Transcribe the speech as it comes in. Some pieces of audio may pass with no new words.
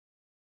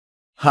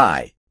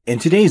Hi, in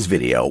today's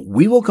video,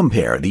 we will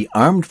compare the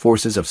armed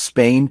forces of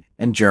Spain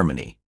and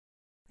Germany.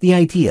 The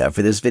idea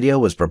for this video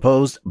was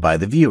proposed by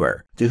the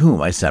viewer, to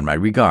whom I send my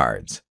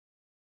regards.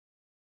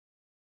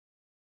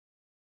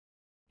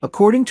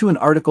 According to an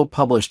article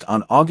published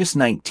on August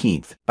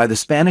 19th by the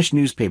Spanish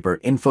newspaper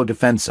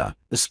Infodefensa,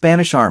 the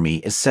Spanish Army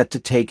is set to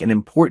take an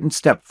important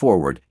step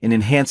forward in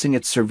enhancing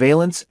its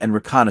surveillance and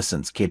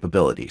reconnaissance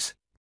capabilities.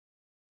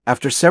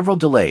 After several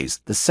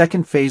delays, the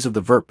second phase of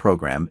the VERT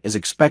program is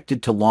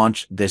expected to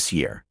launch this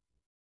year.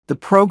 The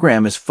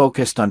program is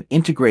focused on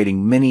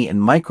integrating mini and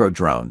micro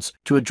drones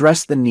to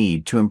address the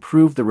need to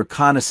improve the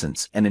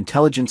reconnaissance and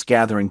intelligence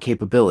gathering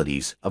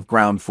capabilities of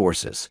ground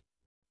forces.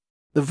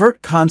 The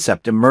VERT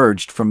concept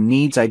emerged from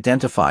needs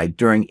identified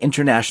during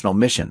international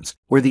missions,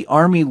 where the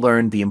Army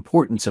learned the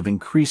importance of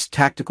increased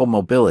tactical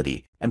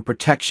mobility and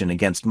protection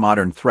against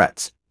modern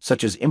threats,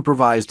 such as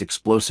improvised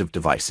explosive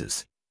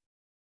devices.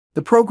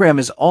 The program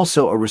is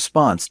also a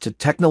response to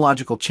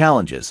technological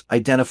challenges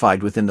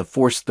identified within the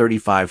Force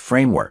 35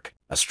 framework,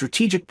 a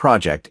strategic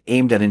project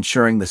aimed at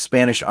ensuring the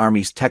Spanish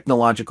Army's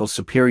technological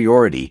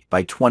superiority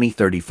by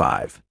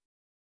 2035.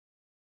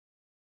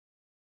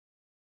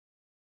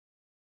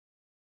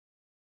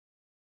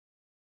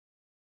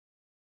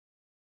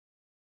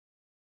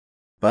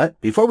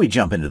 But before we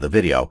jump into the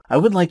video, I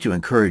would like to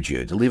encourage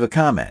you to leave a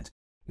comment.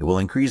 It will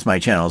increase my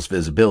channel's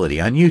visibility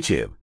on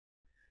YouTube.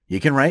 You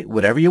can write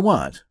whatever you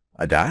want,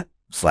 a dot,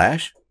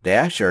 slash,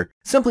 dash, or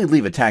simply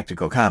leave a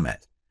tactical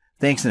comment.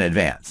 Thanks in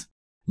advance.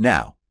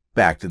 Now,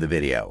 back to the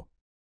video.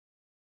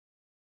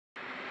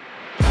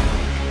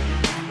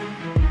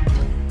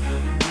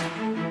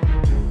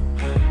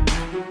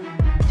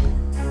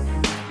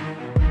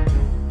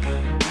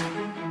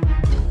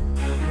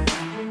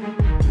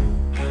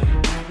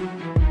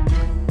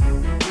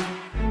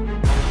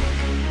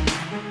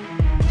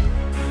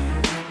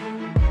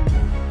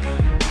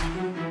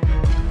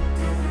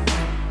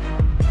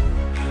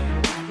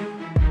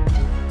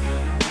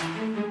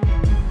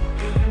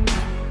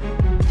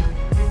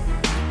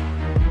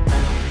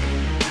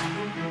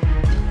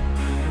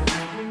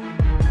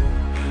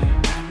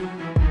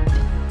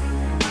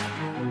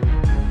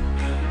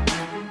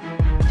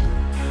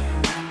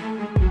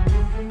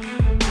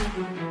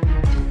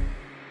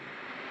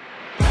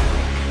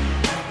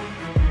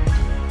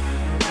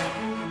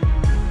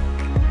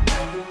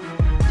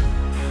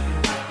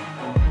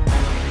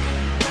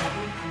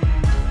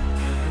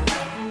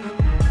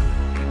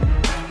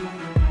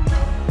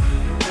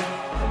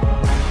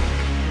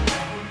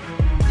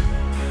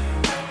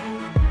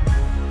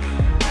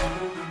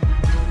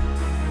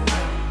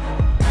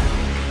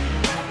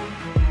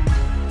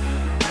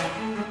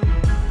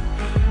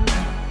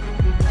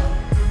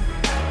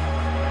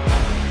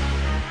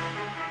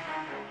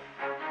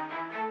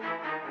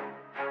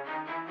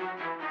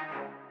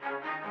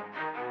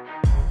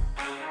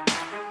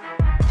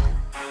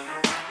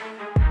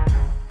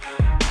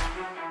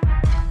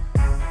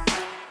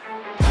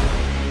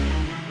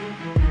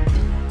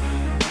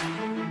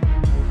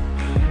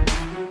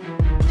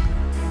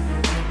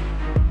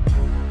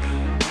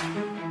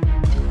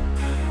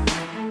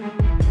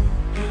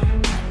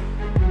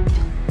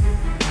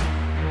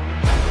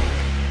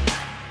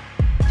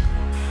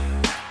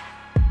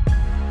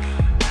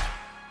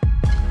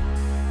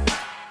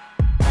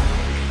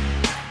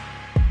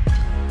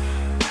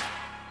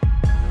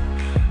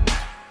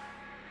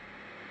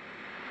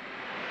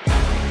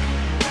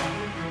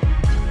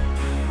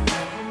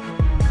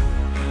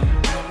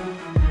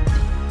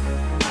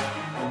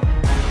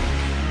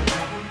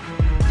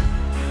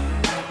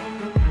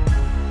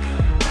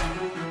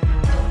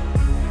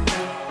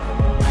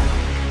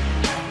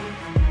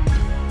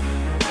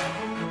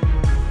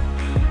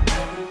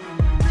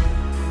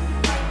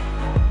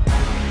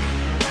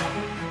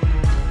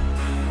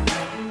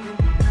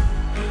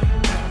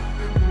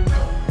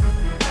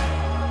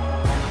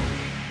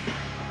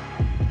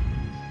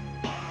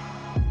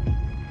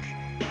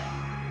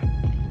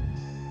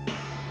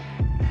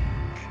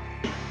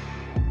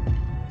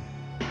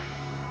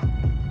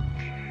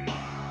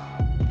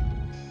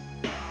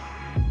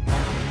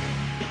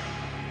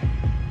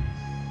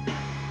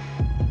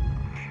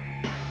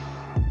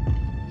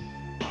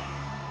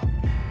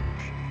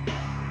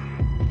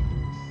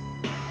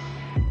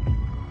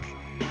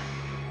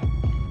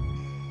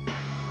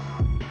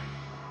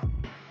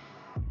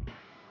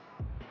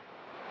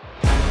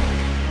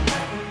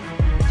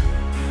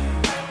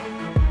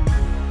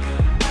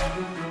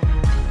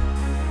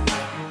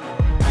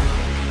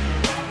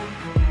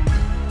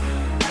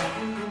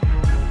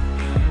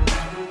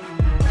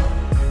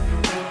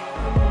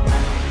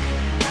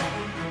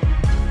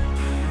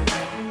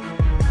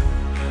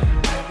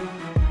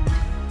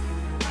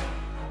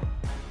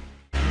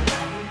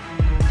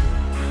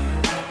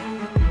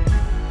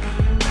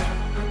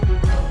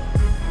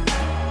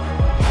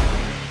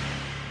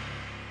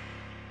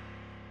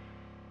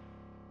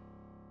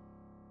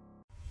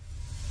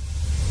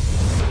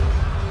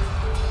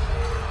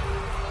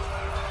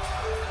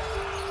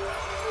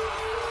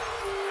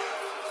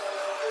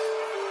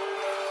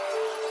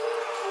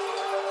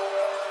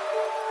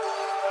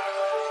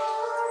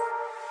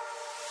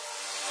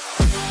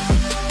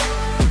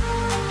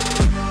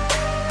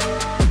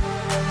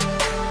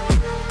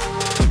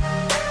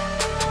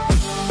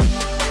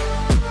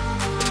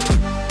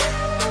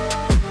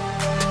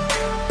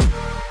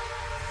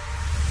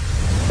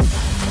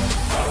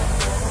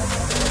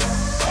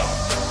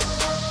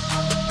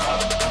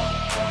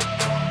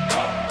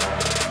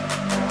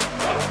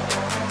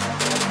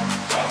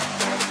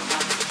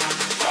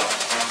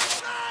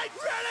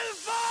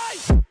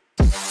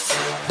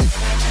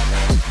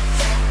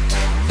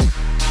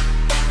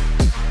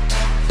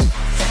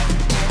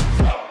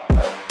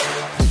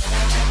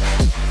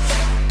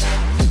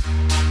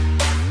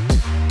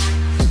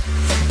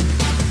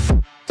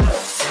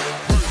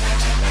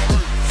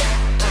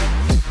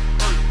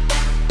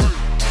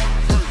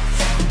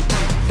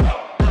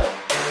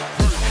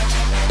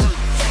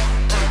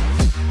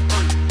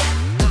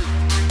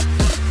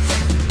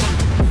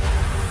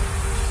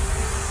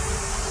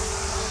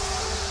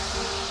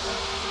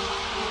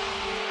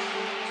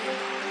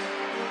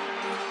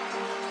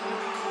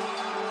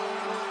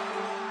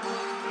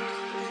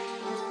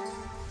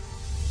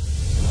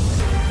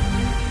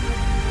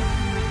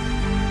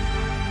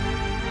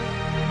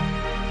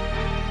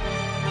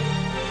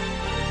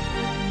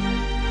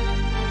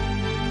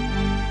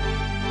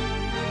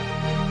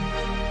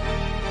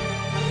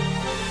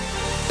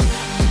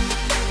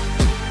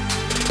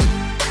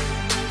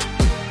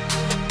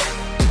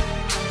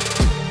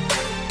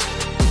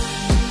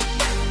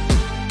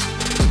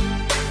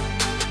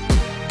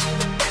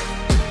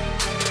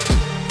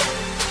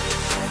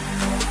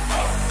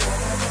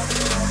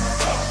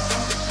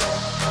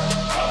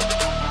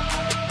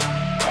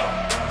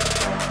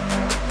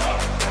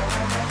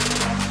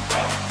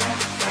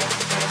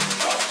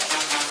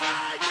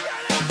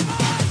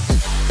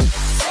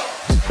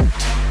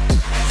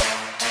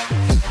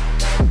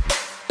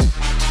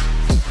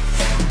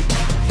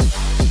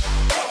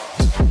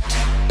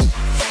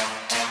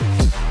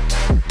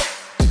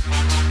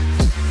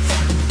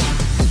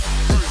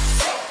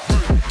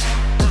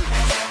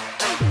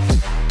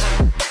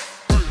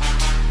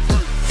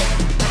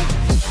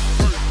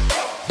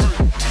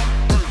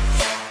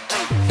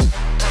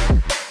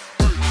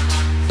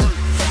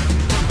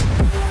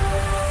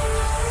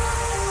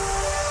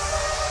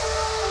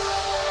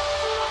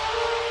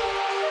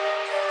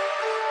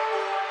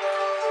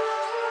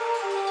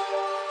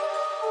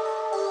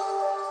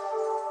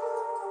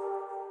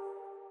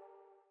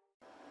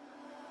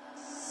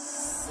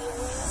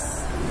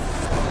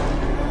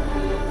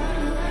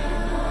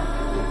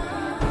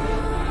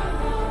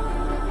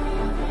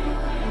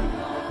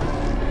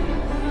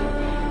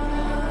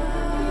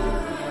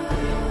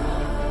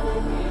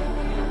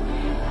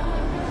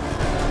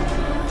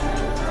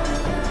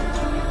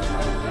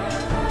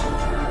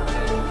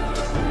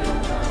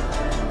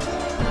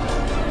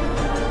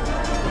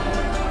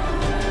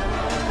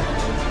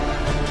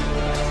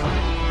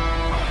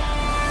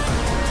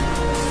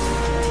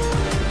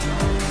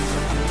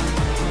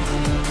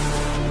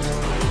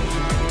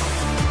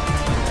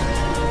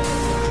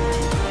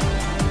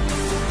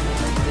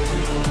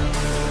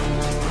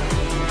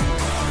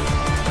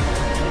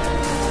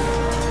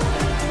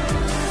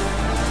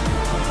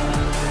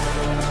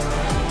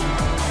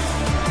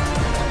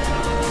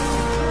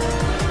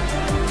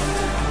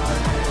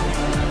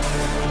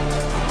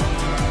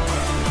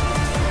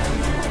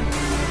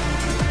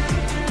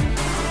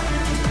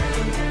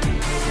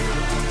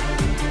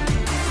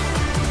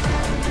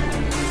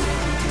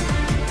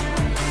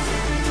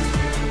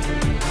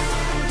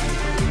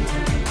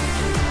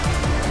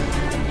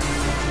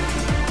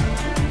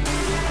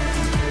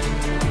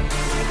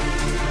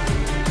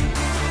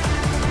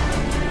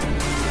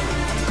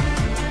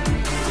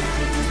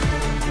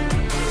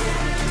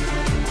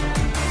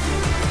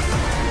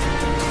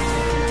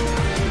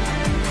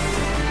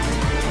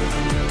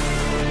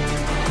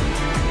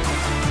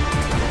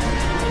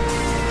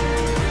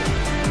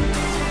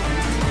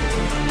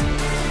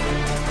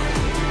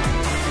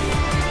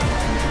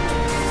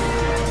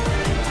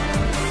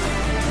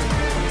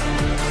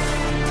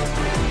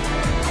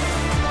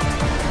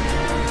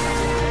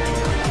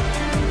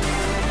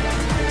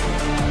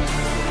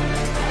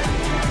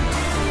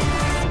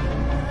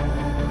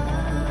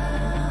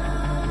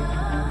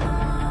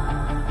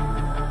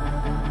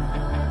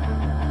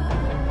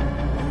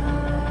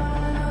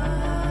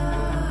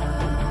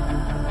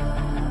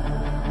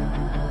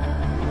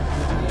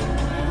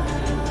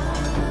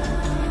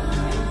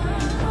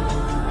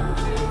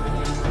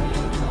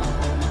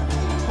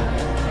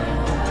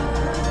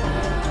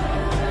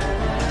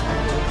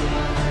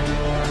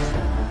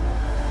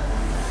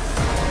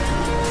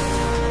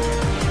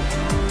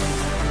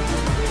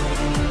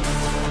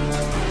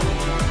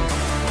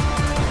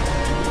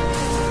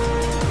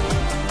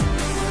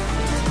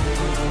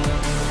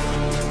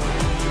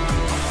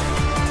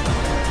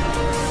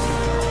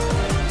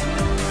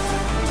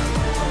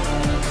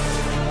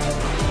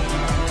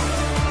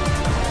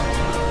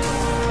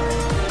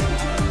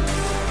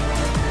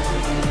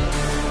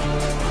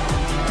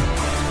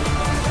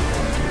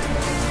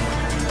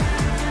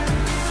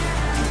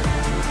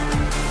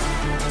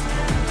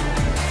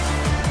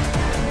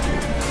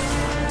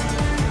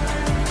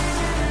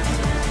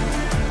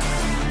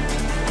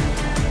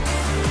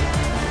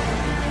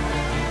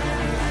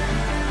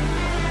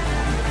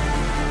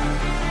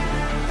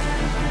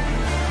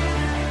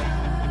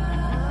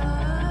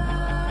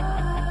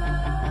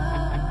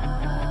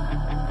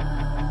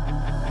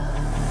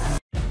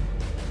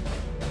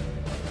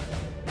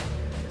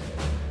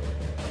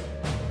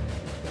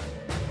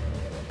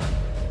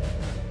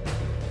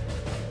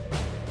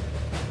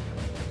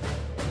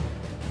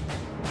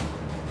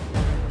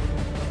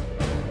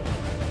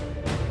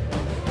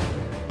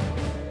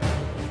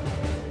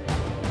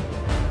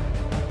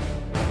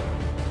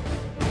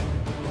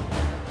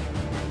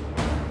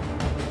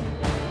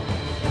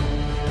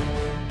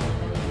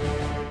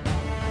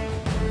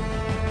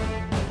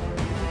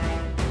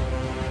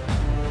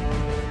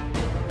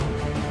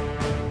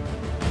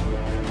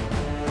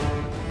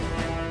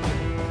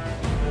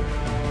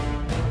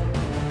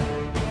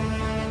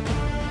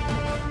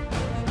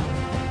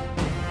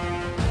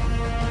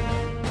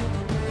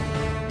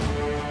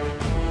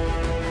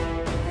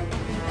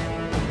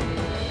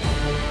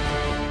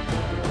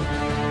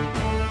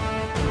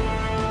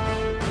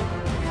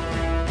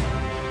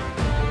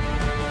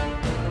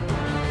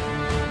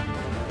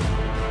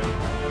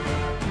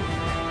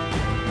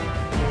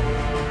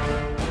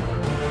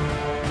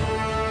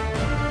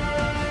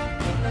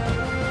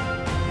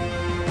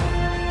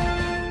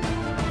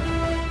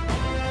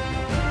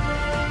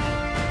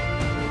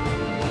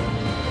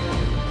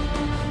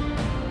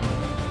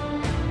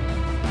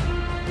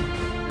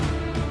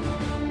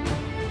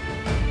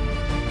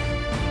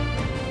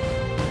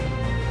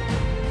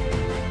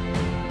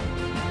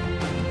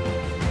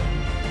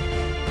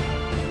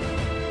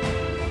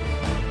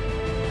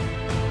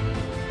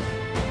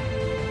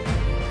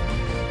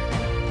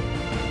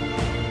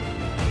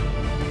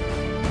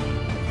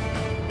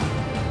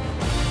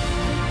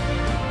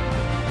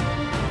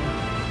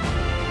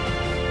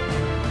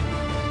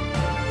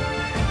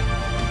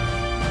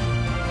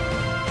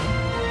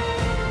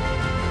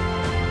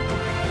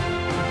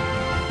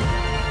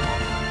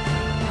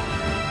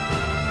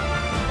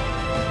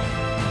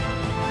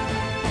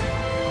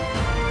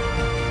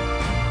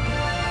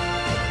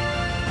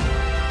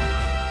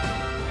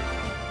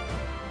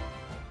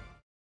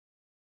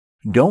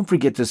 Don't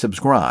forget to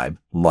subscribe,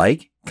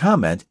 like,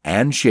 comment,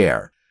 and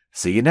share.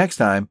 See you next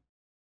time.